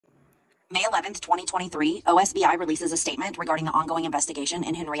May 11th, 2023, OSBI releases a statement regarding the ongoing investigation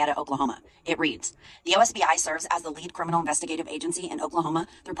in Henryetta, Oklahoma. It reads, the OSBI serves as the lead criminal investigative agency in Oklahoma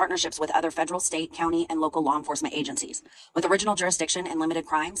through partnerships with other federal, state, county, and local law enforcement agencies. With original jurisdiction in limited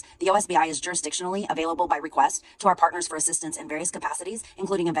crimes, the OSBI is jurisdictionally available by request to our partners for assistance in various capacities,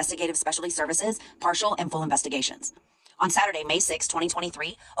 including investigative specialty services, partial and full investigations. On Saturday, May 6,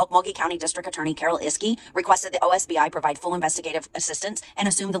 2023, Okmulgee County District Attorney Carol Iskey requested the OSBI provide full investigative assistance and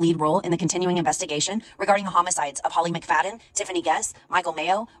assume the lead role in the continuing investigation regarding the homicides of Holly McFadden, Tiffany Guess, Michael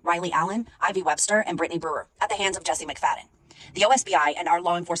Mayo, Riley Allen, Ivy Webster, and Brittany Brewer at the hands of Jesse McFadden. The OSBI and our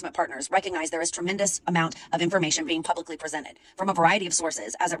law enforcement partners recognize there is tremendous amount of information being publicly presented from a variety of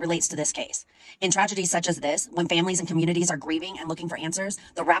sources as it relates to this case. In tragedies such as this, when families and communities are grieving and looking for answers,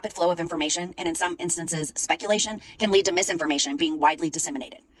 the rapid flow of information, and in some instances speculation, can lead to misinformation being widely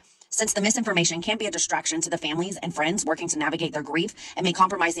disseminated. Since the misinformation can be a distraction to the families and friends working to navigate their grief and may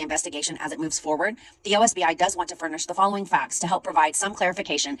compromise the investigation as it moves forward, the OSBI does want to furnish the following facts to help provide some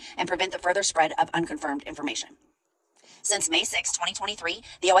clarification and prevent the further spread of unconfirmed information. Since May 6, 2023,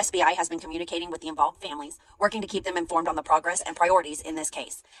 the OSBI has been communicating with the involved families, working to keep them informed on the progress and priorities in this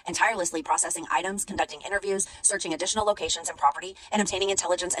case, and tirelessly processing items, conducting interviews, searching additional locations and property, and obtaining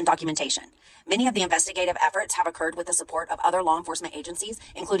intelligence and documentation. Many of the investigative efforts have occurred with the support of other law enforcement agencies,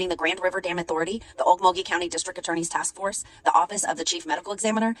 including the Grand River Dam Authority, the Okmulgee County District Attorney's Task Force, the Office of the Chief Medical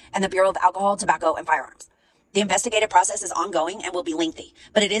Examiner, and the Bureau of Alcohol, Tobacco, and Firearms. The investigative process is ongoing and will be lengthy,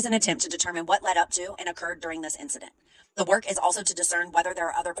 but it is an attempt to determine what led up to and occurred during this incident. The work is also to discern whether there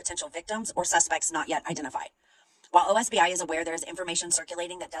are other potential victims or suspects not yet identified. While OSBI is aware there is information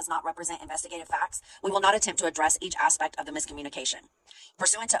circulating that does not represent investigative facts, we will not attempt to address each aspect of the miscommunication.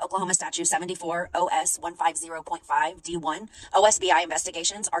 Pursuant to Oklahoma Statute 74 OS 150.5 D1, OSBI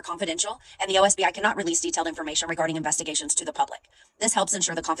investigations are confidential, and the OSBI cannot release detailed information regarding investigations to the public. This helps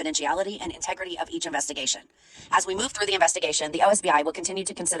ensure the confidentiality and integrity of each investigation. As we move through the investigation, the OSBI will continue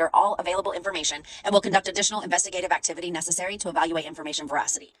to consider all available information and will conduct additional investigative activity necessary to evaluate information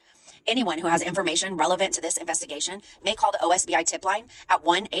veracity. Anyone who has information relevant to this investigation may call the OSBI tip line at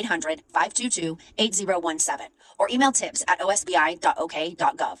 1-800-522-8017 or email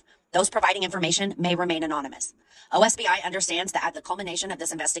tips@osbi.ok.gov. Those providing information may remain anonymous. OSBI understands that at the culmination of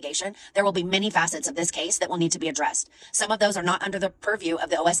this investigation, there will be many facets of this case that will need to be addressed. Some of those are not under the purview of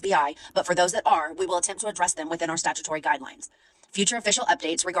the OSBI, but for those that are, we will attempt to address them within our statutory guidelines. Future official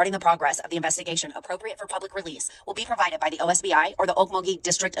updates regarding the progress of the investigation appropriate for public release will be provided by the OSBI or the Okmulgee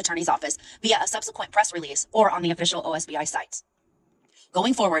District Attorney's Office via a subsequent press release or on the official OSBI sites.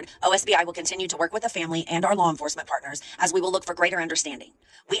 Going forward, OSBI will continue to work with the family and our law enforcement partners as we will look for greater understanding.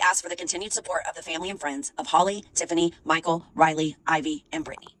 We ask for the continued support of the family and friends of Holly, Tiffany, Michael, Riley, Ivy, and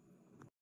Brittany.